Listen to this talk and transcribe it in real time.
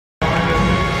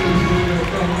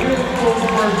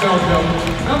Number 4,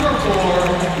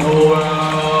 Noel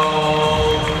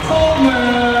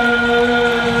Coleman.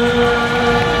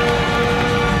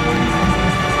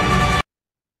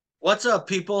 What's up,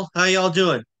 people? How y'all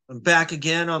doing? I'm back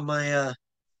again on my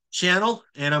channel,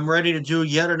 and I'm ready to do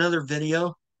yet another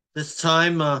video. This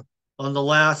time on the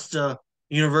last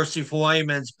University of Hawaii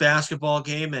men's basketball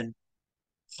game, and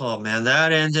oh man,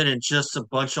 that ended in just a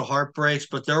bunch of heartbreaks.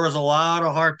 But there was a lot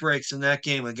of heartbreaks in that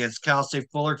game against Cal State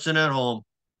Fullerton at home.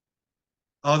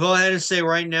 I'll go ahead and say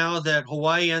right now that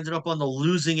Hawaii ended up on the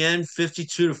losing end,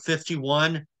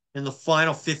 52-51, in the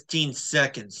final 15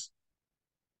 seconds.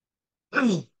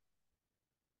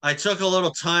 I took a little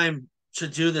time to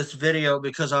do this video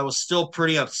because I was still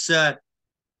pretty upset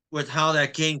with how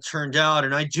that game turned out.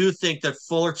 And I do think that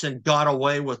Fullerton got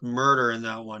away with murder in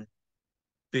that one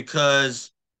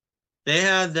because they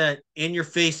had that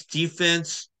in-your-face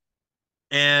defense.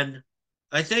 And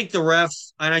I think the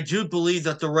refs, and I do believe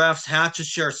that the refs had to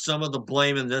share some of the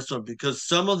blame in this one because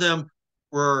some of them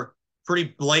were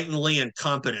pretty blatantly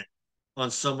incompetent on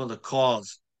some of the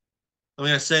calls. I'm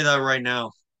going to say that right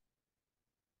now.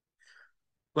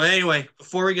 But anyway,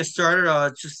 before we get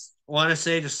started, just want to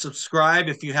say to subscribe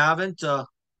if you haven't.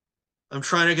 I'm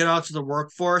trying to get out to the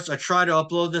workforce. I try to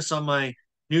upload this on my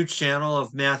new channel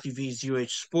of Matthew V's UH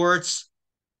Sports.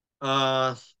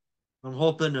 I'm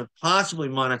hoping to possibly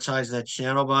monetize that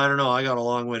channel, but I don't know. I got a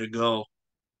long way to go.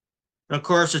 And of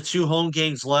course, the 2 home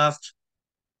games left.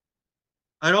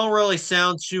 I don't really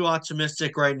sound too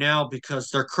optimistic right now because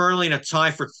they're currently in a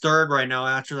tie for 3rd right now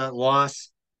after that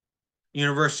loss.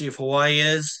 University of Hawaii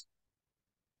is.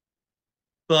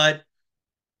 But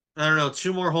I don't know,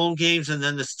 2 more home games and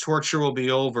then this torture will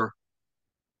be over.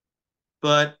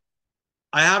 But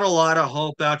I had a lot of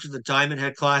hope after the Diamond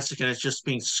Head Classic, and it's just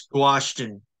being squashed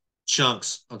in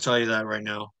chunks. I'll tell you that right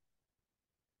now.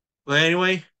 But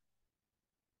anyway,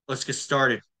 let's get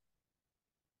started.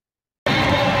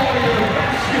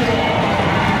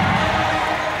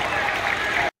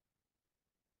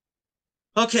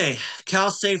 Okay,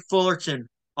 Cal State Fullerton.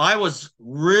 I was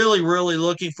really, really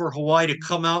looking for Hawaii to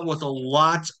come out with a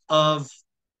lot of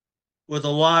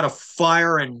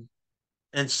fire and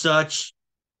such,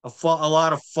 a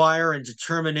lot of fire and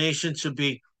determination to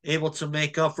be able to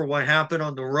make up for what happened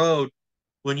on the road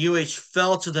when UH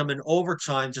fell to them in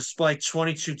overtime despite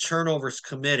 22 turnovers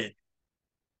committed.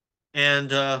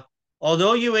 And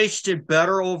although UH did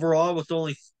better overall with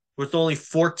only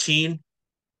 14,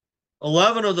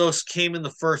 11 of those came in the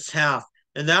first half.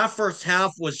 And that first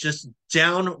half was just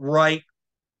downright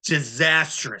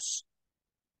disastrous.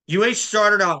 UH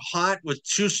started out hot with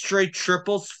 2 straight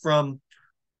triples from,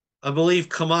 I believe,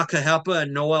 Kamaka, Hepa,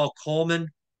 and Noel, Coleman.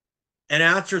 And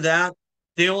after that,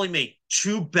 they only made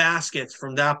 2 baskets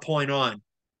from that point on,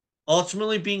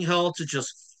 ultimately being held to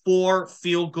just 4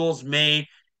 field goals made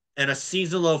and a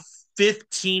season-low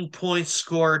 15 points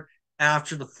scored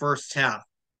after the first half.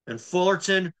 And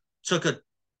Fullerton took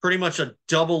pretty much a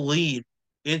double lead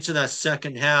into that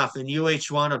second half, and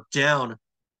UH wound up down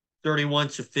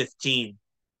 31-15.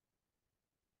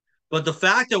 But the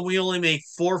fact that we only made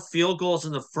 4 field goals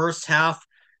in the first half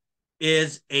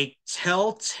is a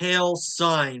telltale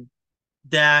sign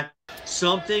that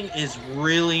something is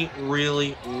really,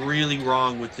 really, really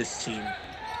wrong with this team.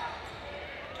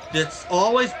 That's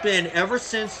always been, ever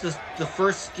since the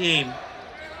first game,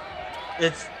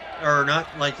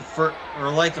 like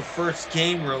the first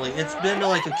game, really. It's been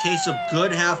like a case of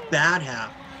good half, bad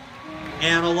half.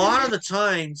 And a lot of the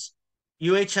times,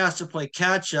 UH has to play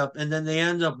catch up, and then they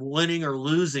end up winning or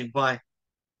losing by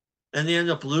a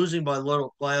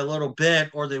little bit,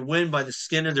 or they win by the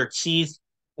skin of their teeth,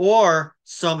 or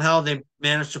somehow they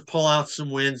manage to pull out some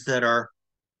wins that are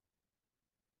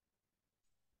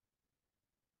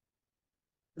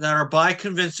by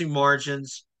convincing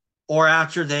margins, or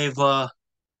after they've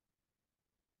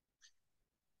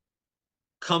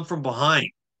come from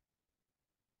behind.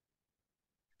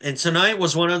 And tonight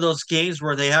was one of those games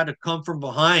where they had to come from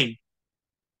behind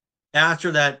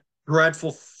after that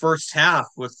dreadful first half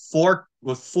with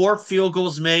four field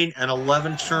goals made and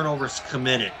 11 turnovers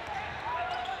committed.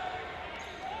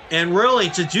 And really,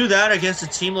 to do that against a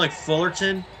team like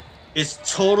Fullerton is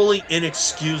totally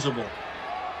inexcusable.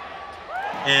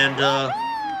 And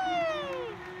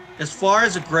as far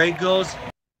as a grade goes,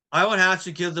 I would have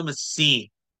to give them a C,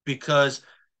 because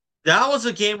that was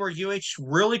a game where UH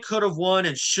really could have won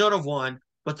and should have won,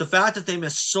 but the fact that they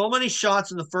missed so many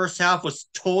shots in the first half was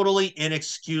totally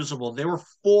inexcusable. They were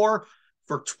 4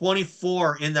 for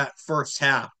 24 in that first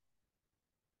half.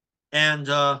 And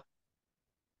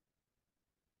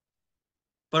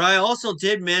but I also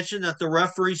did mention that the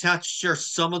referees had to share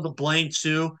some of the blame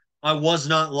too, I was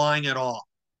not lying at all.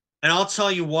 And I'll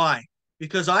tell you why.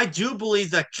 Because I do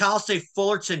believe that Cal State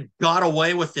Fullerton got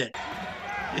away with it.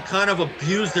 They kind of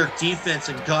abused their defense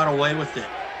and got away with it.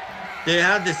 They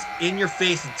had this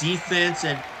in-your-face defense,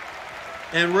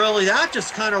 and really that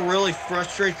just kind of really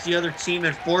frustrates the other team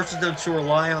and forces them to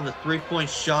rely on the three-point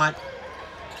shot.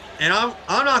 And I'm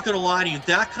not going to lie to you,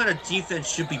 that kind of defense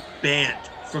should be banned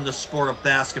from the sport of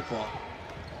basketball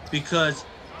because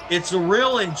it's a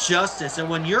real injustice. And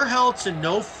when you're held to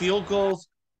no field goals,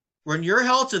 when you're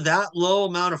held to that low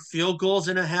amount of field goals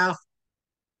in a half,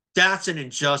 that's an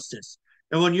injustice.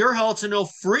 And when you're held to no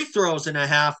free throws in a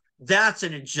half, that's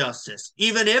an injustice,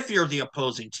 even if you're the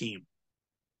opposing team.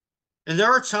 And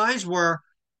there are times where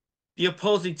the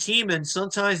opposing team, and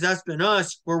sometimes that's been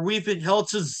us, where we've been held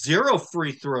to 0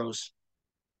 free throws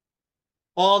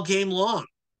all game long.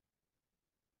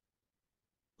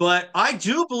 But I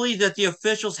do believe that the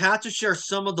officials had to share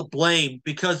some of the blame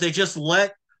because they just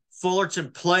let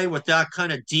Fullerton play with that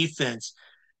kind of defense.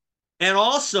 And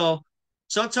also,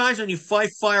 sometimes when you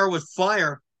fight fire with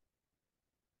fire,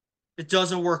 it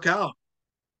doesn't work out.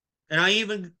 And I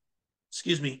even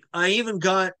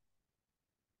got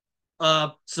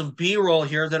some B-roll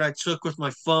here that I took with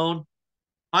my phone.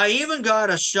 I even got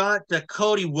a shot that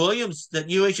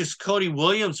UH's Cody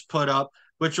Williams put up,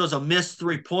 which was a missed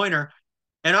three-pointer.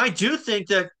 And I do think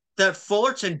that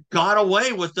Fullerton got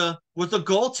away with the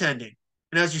goaltending.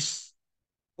 And as you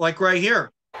like right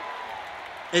here,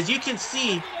 as you can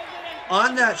see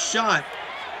on that shot,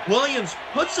 Williams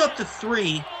puts up the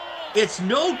three. It's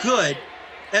no good.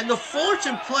 And the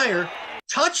Fullerton player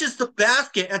touches the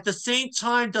basket at the same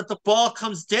time that the ball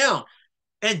comes down.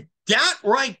 And that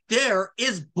right there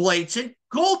is blatant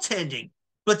goaltending.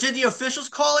 But did the officials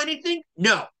call anything?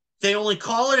 No. They only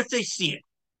call it if they see it.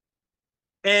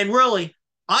 And really,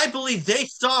 I believe they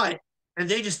saw it and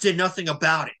they just did nothing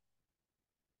about it.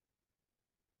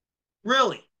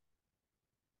 Really.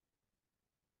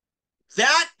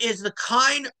 That is the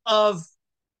kind of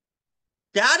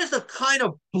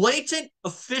blatant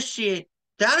officiate.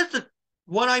 That is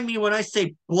what I mean when I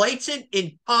say blatant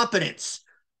incompetence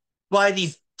by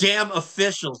these damn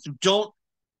officials who don't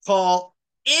call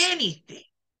anything.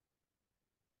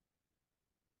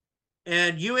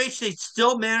 And they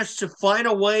still managed to find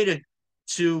a way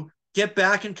to get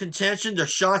back in contention. Their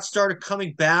shots started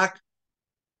coming back.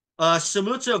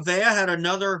 Samuta Avea had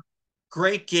another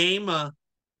great game,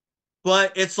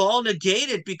 but it's all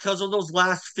negated because of those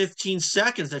last 15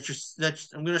 seconds that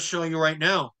I'm going to show you right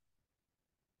now.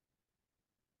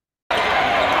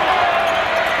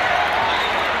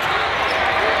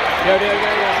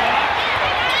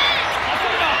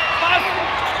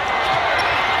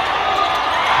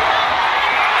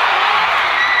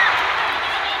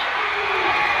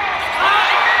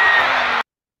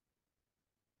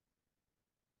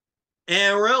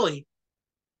 And really,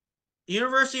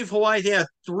 University of Hawaii, they had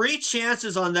 3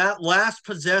 chances on that last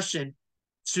possession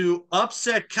to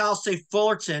upset Cal State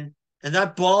Fullerton, and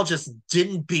that ball just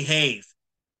didn't behave.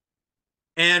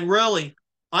 And really,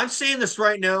 I'm saying this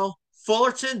right now,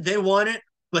 Fullerton, they won it,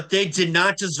 but they did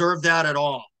not deserve that at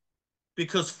all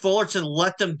because Fullerton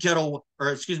let them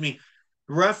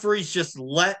referees just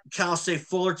let Cal State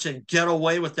Fullerton get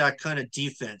away with that kind of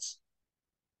defense.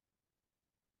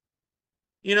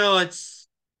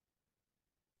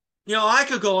 I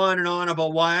could go on and on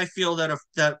about why I feel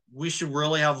that we should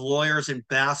really have lawyers in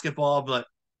basketball, but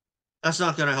that's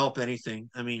not going to help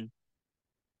anything. I mean,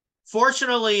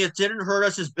 fortunately, it didn't hurt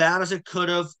us as bad as it could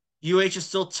have. UH is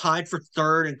still tied for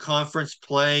 3rd in conference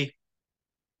play.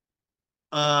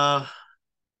 I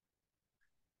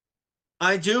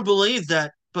do believe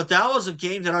that, but that was a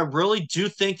game that I really do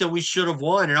think that we should have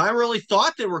won, and I really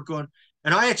thought they were good,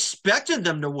 and I expected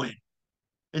them to win.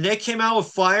 And they came out with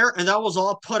fire, and that was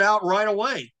all put out right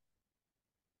away.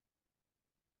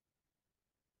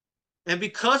 And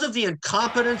because of the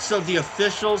incompetence of the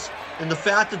officials and the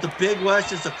fact that the Big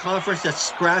West is a conference that's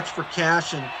scratched for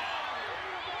cash, and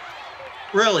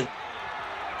really,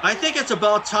 I think it's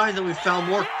about time that we found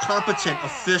more competent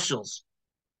officials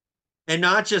and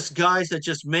not just guys that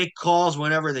just make calls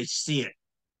whenever they see it.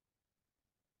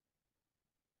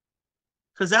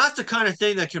 Because that's the kind of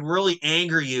thing that can really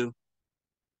anger you,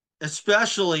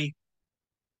 especially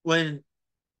when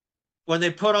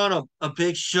they put on a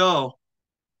big show,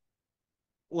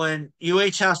 when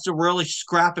UH has to really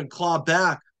scrap and claw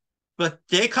back. But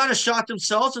they kind of shot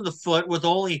themselves in the foot with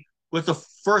the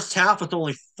first half with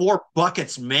only 4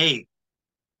 buckets made.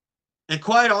 And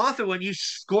quite often when you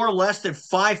score less than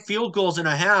 5 field goals in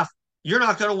a half, you're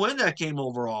not going to win that game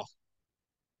overall.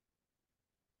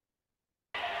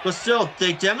 But still,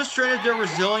 they demonstrated their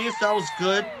resilience. That was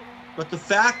good. But the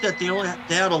fact that they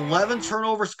had 11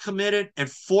 turnovers committed and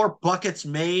 4 buckets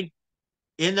made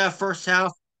in that first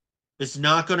half is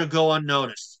not going to go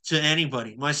unnoticed to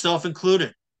anybody, myself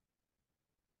included.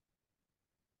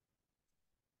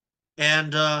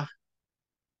 And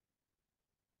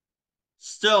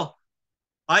still,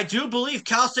 I do believe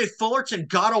Cal State Fullerton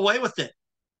got away with it.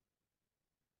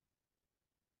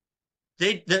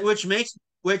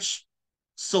 Which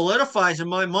solidifies in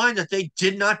my mind that they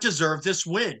did not deserve this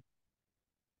win.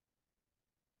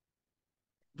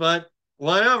 But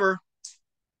whatever.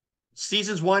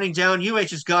 Season's winding down. UH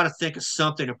has got to think of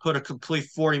something to put a complete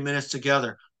 40 minutes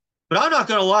together. But I'm not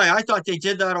going to lie. I thought they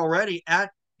did that already at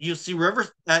UC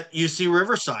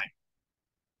Riverside.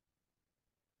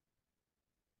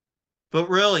 But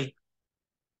really,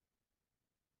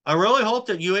 I really hope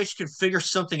that UH can figure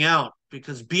something out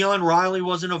because Beon Riley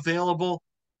wasn't available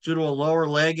due to a lower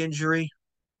leg injury.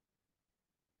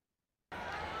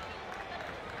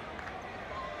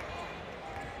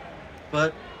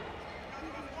 But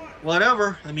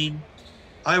whatever. I mean,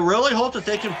 I really hope that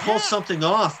they can pull something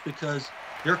off because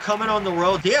they're coming on the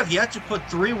road. They have yet to put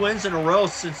 3 wins in a row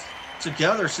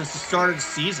together since the start of the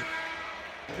season.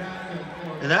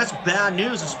 And that's bad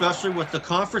news, especially with the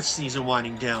conference season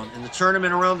winding down and the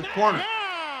tournament around the corner.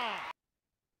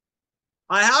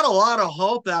 I had a lot of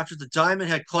hope after the Diamond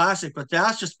Head Classic, but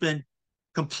that's just been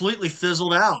completely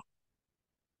fizzled out.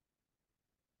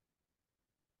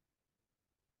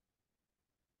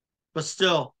 But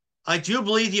still, I do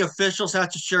believe the officials have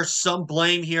to share some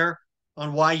blame here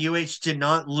on why UH did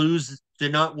not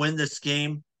win this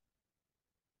game.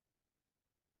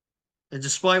 And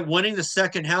despite winning the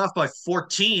second half by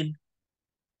 14,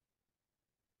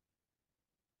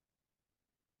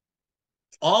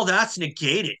 all that's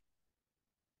negated.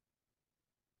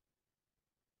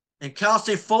 And Cal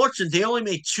State Fullerton, they only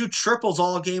made 2 triples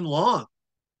all game long.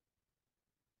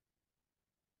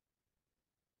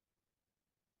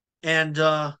 And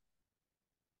but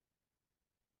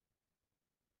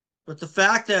the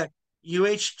fact that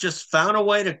UH just found a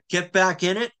way to get back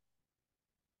in it,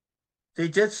 they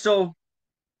did so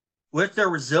with their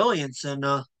resilience. And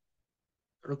of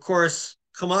course,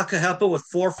 Kamaka Hepa with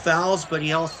 4 fouls, but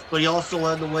he also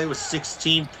led the way with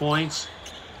 16 points.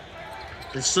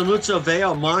 And Samutsa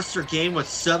Aveo, a monster game with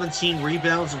 17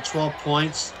 rebounds and 12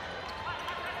 points.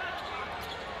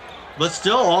 But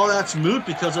still, all that's moot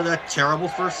because of that terrible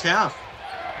first half.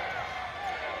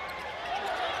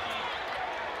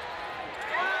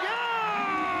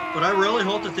 But I really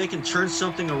hope that they can turn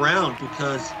something around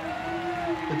because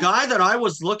the guy that I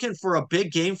was looking for a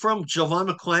big game from, Jovan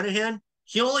McClanahan,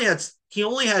 he only had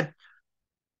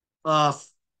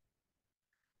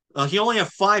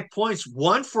 5 points,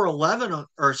 1 for 11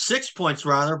 or 6 points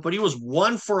rather, but he was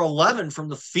 1 for 11 from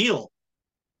the field.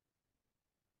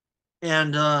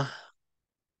 And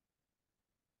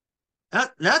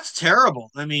that's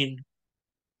terrible. I mean,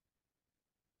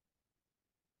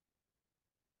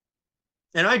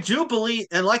 and I do believe,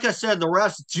 and like I said, the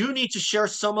refs do need to share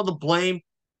some of the blame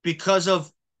because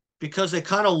they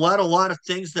kind of let a lot of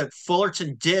things that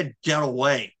Fullerton did get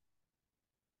away.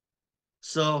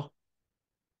 So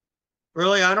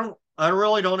really, I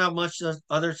really don't have much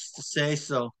others to say.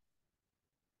 So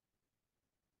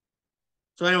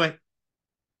anyway.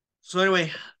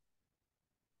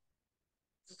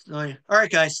 All right,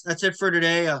 guys, that's it for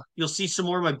today. You'll see some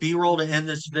more of my B-roll to end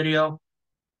this video.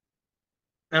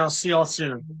 And I'll see y'all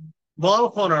soon. Ball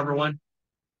corner, everyone.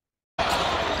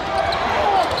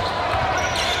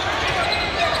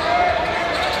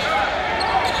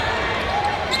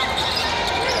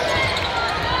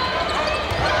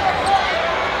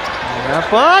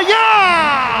 Hepa,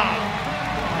 yeah!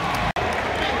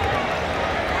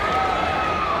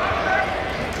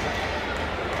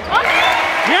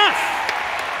 Yes!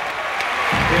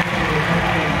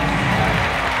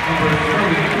 Number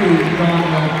 32, Don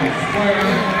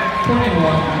Square,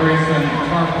 21, Grayson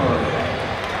Harper.